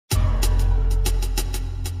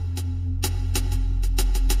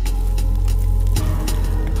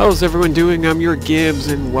How's everyone doing? I'm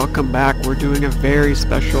YourGibs and welcome back. We're doing a very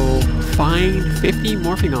special Find 50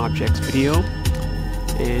 Morphing Objects video.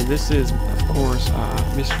 And this is, of course,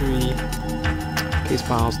 Mystery Case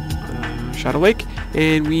Files Shadow Lake.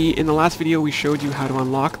 And in the last video we showed you how to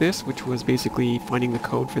unlock this, which was basically finding the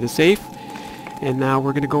code for the safe. And now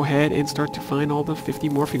we're going to go ahead and start to find all the 50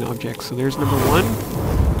 morphing objects. So there's number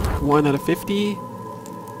 1 out of 50.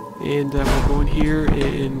 And we'll go in here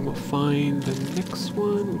and we'll find the next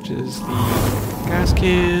one, which is the gas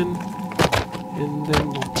can. And then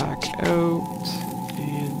we'll back out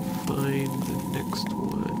and find the next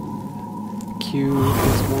one. Q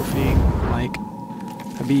is morphing like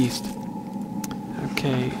a beast.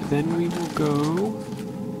 Okay, then we will go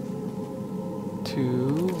to,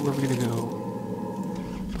 where are we going to go?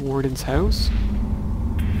 The Warden's house.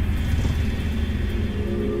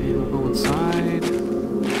 And we'll go inside.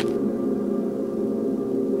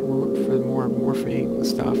 More morphing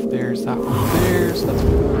stuff. There's that one there, so that's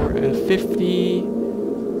 4 out of 50. And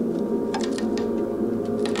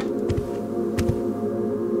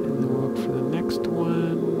then we'll look for the next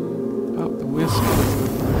one. Oh, the Whisk is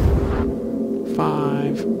number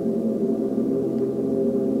 5.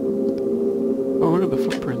 Oh, look at the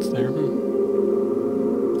footprints there.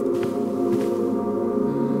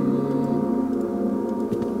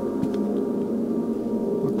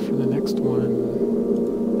 Look for the next one.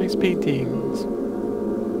 Nice paintings.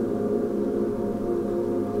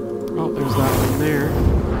 Oh, there's that one there.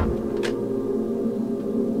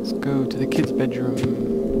 Let's go to the kids' bedroom.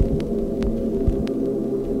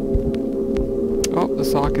 Oh, the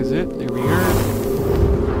sock is it. There we are.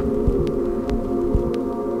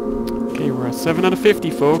 Okay, we're at 7 out of 50,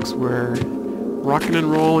 folks. We're rocking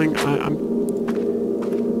and rolling.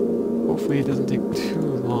 Hopefully it doesn't take too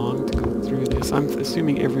long to go through this. I'm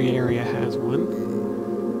assuming every area has one.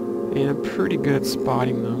 And I'm pretty good at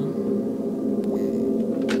spotting them.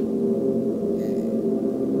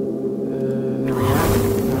 There we are.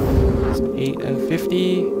 That's 8 out of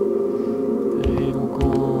 50. And we'll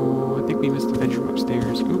go... I think we missed the bedroom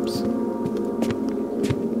upstairs. Oops.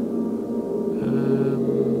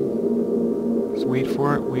 Just wait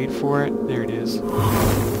for it, wait for it. There it is.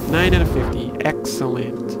 9 out of 50.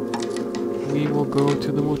 Excellent. We will go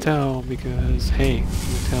to the motel because, hey,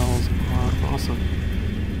 motels are awesome.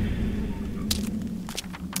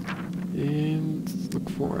 And look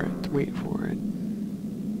for it, wait for it.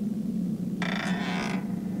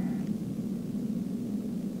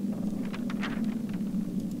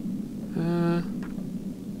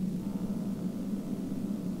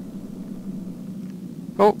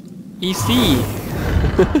 Oh, EC!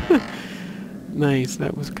 Nice,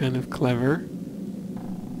 that was kind of clever.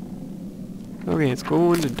 Okay, let's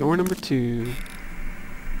go into door number 2.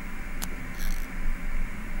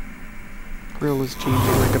 Grill is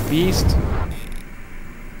changing like a beast.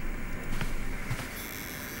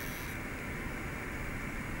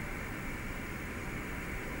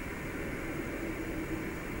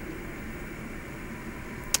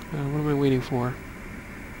 What am I waiting for?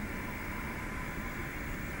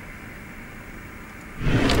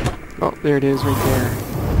 Oh, there it is right there.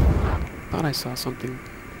 Thought I saw something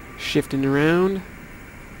shifting around.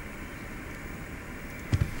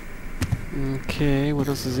 Okay, what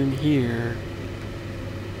else is in here?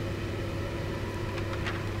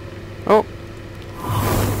 Oh!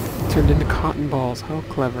 Turned into cotton balls. How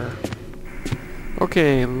clever.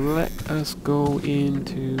 Okay, let us go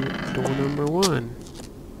into door number 1.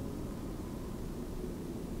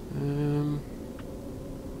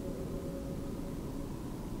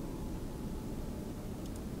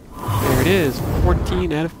 There it is.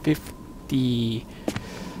 14 out of 50.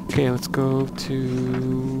 Okay, let's go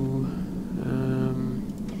to...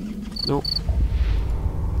 nope.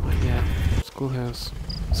 Not yet. Schoolhouse.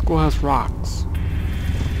 Schoolhouse rocks.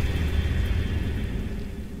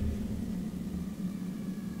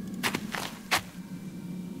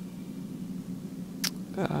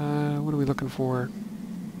 What are we looking for?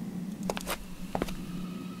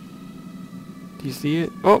 Do you see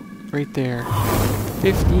it? Oh, right there.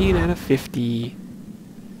 15 out of 50.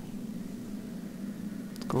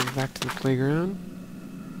 Let's go back to the playground.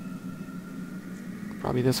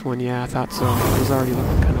 Probably this one, yeah, I thought so. It was already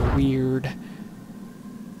looking kind of weird.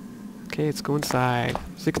 Okay, let's go inside.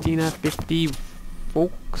 16 out of 50,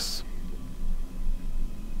 folks.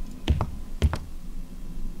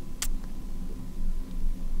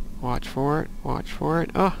 Watch for it, watch for it.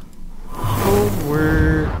 Oh,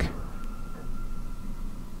 homework.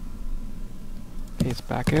 Okay, it's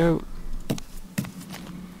back out.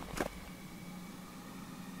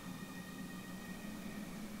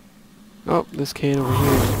 Oh, this can over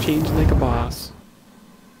here is changing like a boss.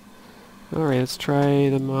 Alright, let's try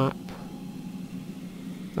the mop.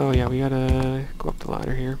 Oh yeah, we gotta go up the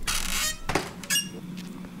ladder here.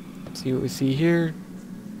 See what we see here.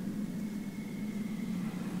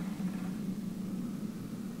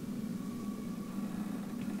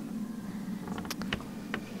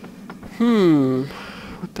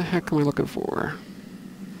 What the heck am I looking for?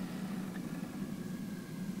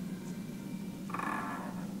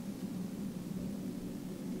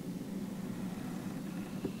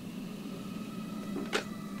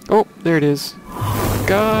 Oh, there it is.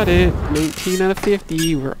 Got it! 19 out of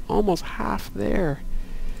 50. We're almost half there.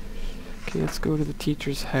 Okay, let's go to the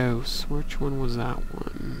teacher's house. Which one was that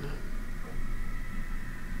one?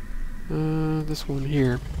 This one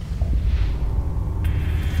here.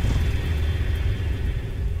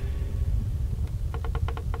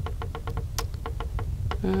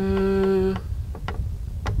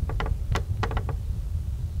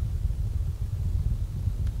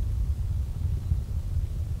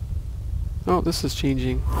 Oh, this is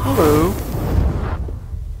changing. Hello.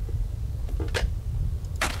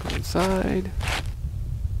 Go inside.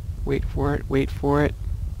 Wait for it, wait for it.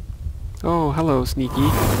 Oh, hello, Sneaky.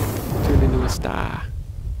 Turned into a star.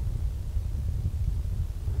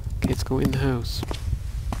 Okay, let's go in the house.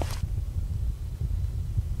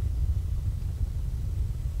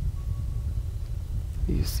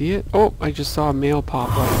 You see it? Oh, I just saw a mail pop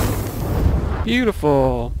up.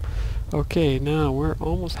 Beautiful! Okay, now we're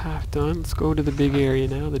almost half done. Let's go to the big area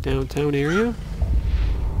now, the downtown area.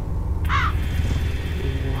 And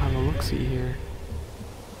we'll have a look-see here.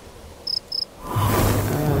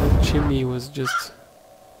 The chimney was just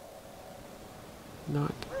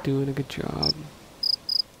not doing a good job.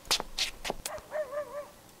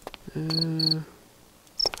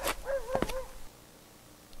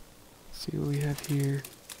 See what we have here.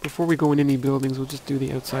 Before we go in any buildings, we'll just do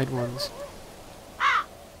the outside ones.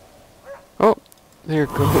 Oh, there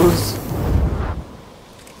it goes.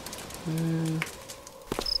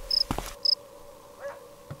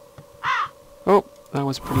 Oh, that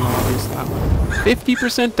was pretty obvious, that one.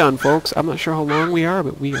 50% done, folks. I'm not sure how long we are,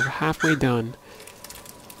 but we are halfway done.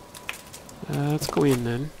 Let's go in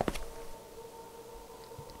then.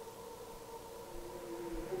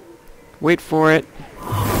 Wait for it.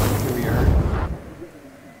 Here we are.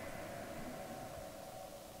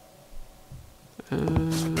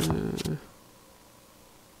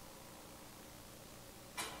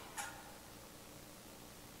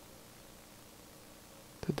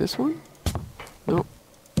 Did this one? Nope.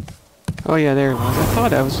 Oh yeah, there it was. I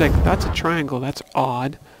thought I was like, that's a triangle. That's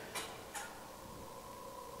odd.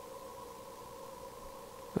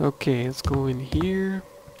 Okay, let's go in here.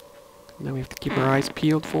 Now we have to keep our eyes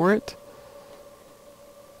peeled for it.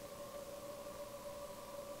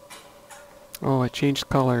 Oh, it changed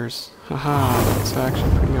colors. Haha, that's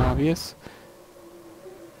actually pretty obvious.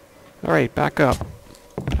 Alright, back up.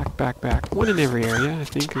 Back. One in every area, I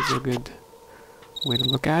think, is a good way to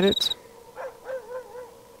look at it.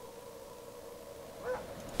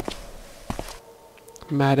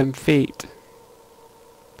 Madam Fate.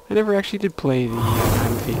 I never actually did play the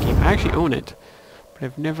Madam Fate game. I actually own it, but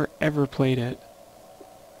I've never ever played it.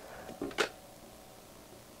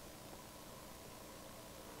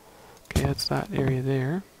 Okay, that's that area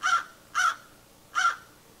there.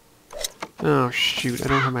 Oh shoot, I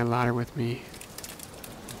don't have my ladder with me.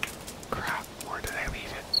 Crap, where did I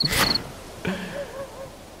leave it?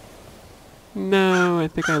 No, I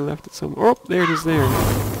think I left it somewhere. Oh, there it is there.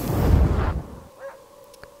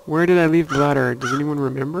 Where did I leave the ladder? Does anyone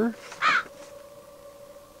remember?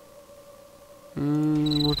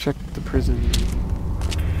 We'll check the prison.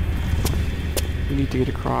 We need to get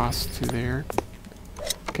across to there.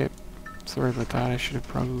 Okay, sorry about that. I should have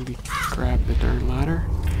probably grabbed the darn ladder.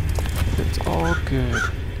 It's all good.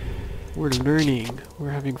 We're learning. We're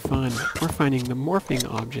having fun. We're finding the morphing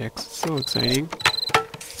objects. It's so exciting.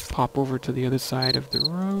 Pop over to the other side of the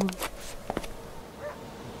road.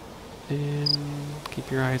 And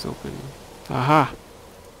keep your eyes open. Aha!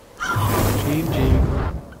 Changing.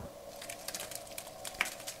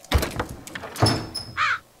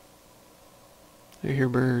 I hear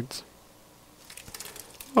birds.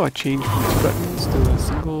 Oh, it changed from 2 buttons to a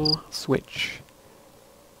single switch.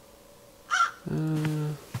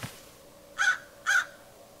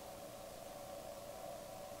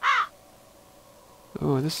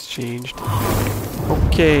 Oh, this changed.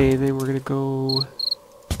 Okay, then we're gonna go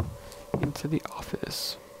into the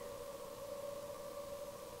office.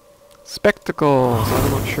 Spectacles!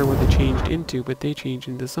 I'm not sure what they changed into, but they changed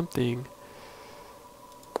into something.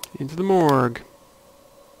 Into the morgue.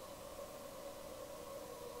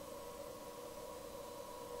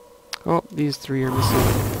 Oh, these 3 are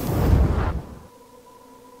missing.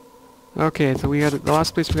 Okay, so we got the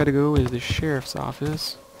last place we gotta go is the sheriff's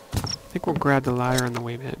office. I think we'll grab the ladder on the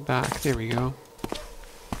way back. There we go.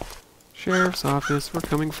 Sheriff's office, we're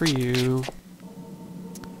coming for you.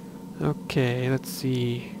 Okay, let's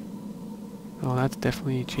see. Oh, that's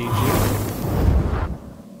definitely changing.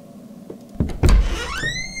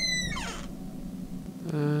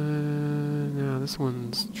 No, this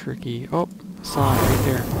one's tricky. Oh, I saw it right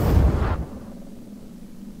there.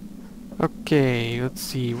 Okay, let's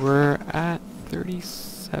see. We're at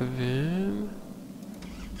 37.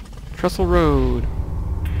 Trestle Road.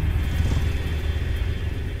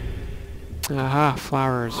 Aha,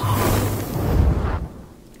 flowers.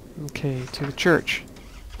 Okay, to the church.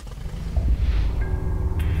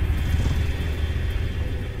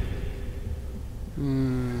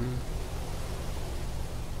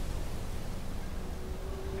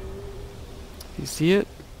 You see it?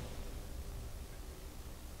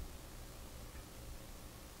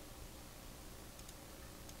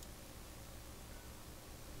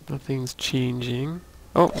 Nothing's changing.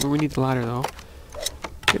 Oh, we need the ladder though.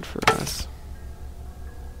 Good for us.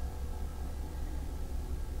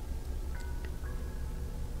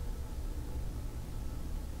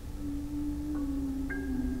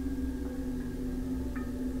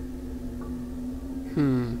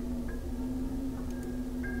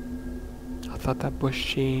 I thought that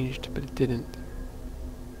bush changed, but it didn't.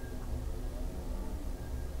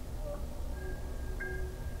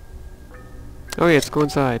 Oh yeah, let's go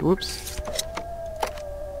inside. Whoops.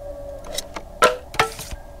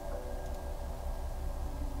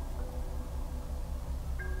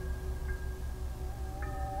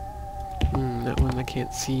 That one I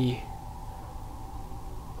can't see.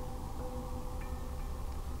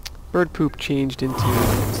 Bird poop changed into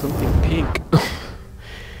something pink.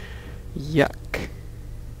 Yuck.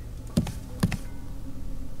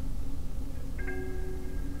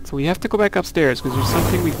 So we have to go back upstairs because there's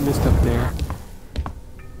something we've missed up there.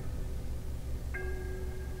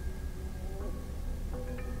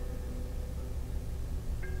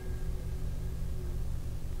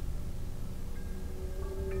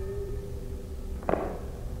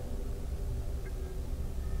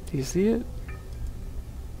 Do you see it?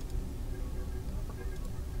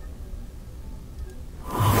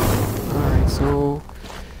 Alright, so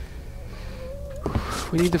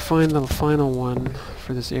we need to find the final one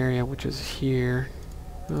for this area, which is here.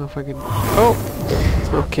 I don't know if I can...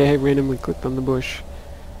 Oh! Okay, I randomly clicked on the bush.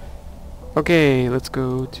 Okay, let's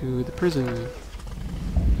go to the prison.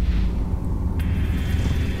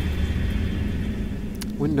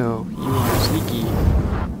 Window, you are sneaky.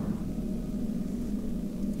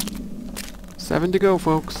 7 to go,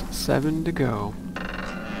 folks. 7 to go.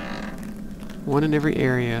 1 in every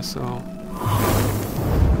area, so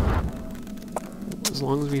as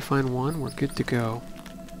long as we find 1, we're good to go.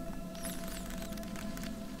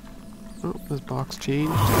 Oh, this box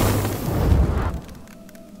changed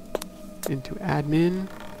into admin.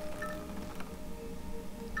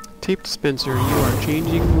 Tape dispenser, you are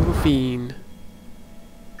changing morphine.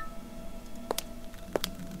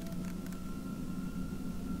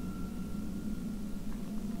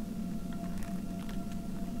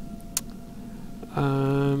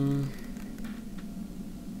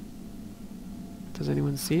 Does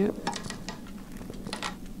anyone see it?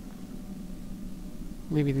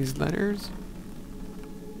 Maybe these letters?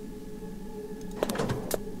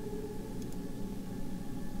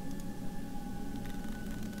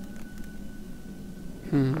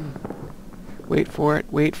 Wait for it,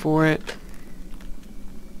 wait for it.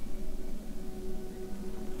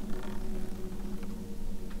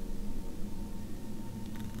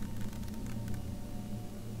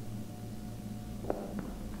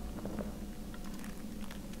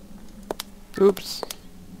 Oops.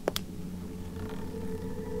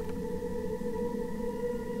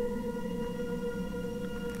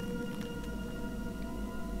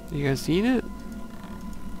 You guys seen it?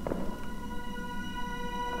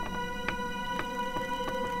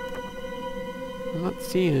 I'm not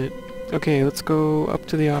seeing it. Okay, let's go up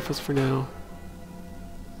to the office for now.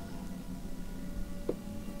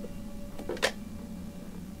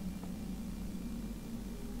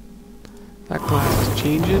 That glass is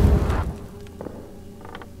changing.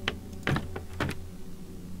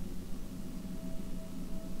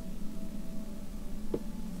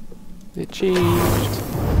 It changed.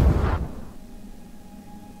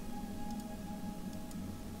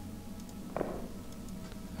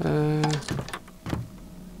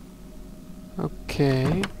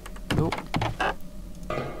 Okay. Nope.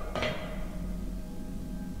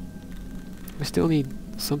 I still need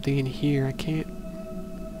something in here. I can't...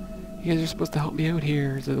 You guys are supposed to help me out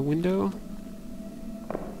here. Is it a window?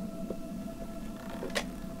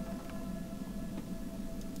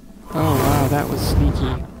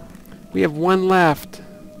 We have one left.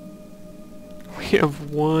 We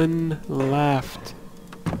have one left.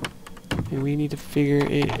 And we need to figure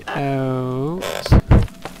it out.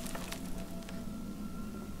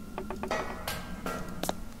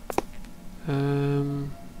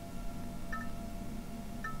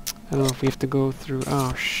 I don't know if we have to go through...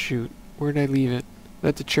 Oh, shoot. Where did I leave it?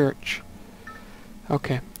 That's a church.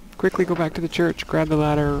 Okay. Quickly go back to the church, grab the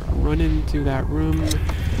ladder, run into that room,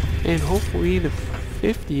 and hopefully the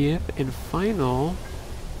 50th and final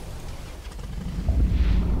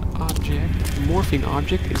object, morphing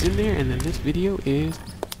object, is in there, and then this video is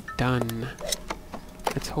done.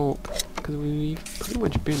 Let's hope, because we've pretty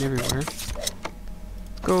much been everywhere. Let's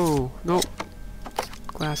go. Nope.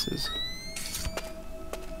 Glasses.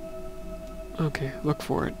 Okay, look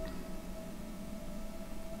for it.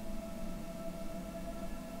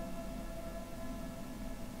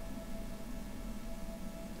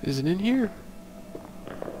 Is it in here?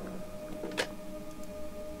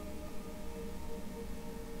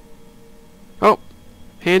 Oh!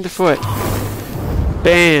 Hand to foot.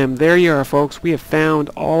 Bam! There you are, folks. We have found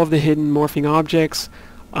all of the hidden morphing objects.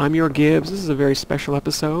 I'm YourGibs. This is a very special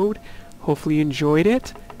episode. Hopefully you enjoyed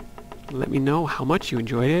it. Let me know how much you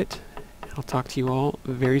enjoyed it. I'll talk to you all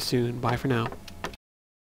very soon. Bye for now.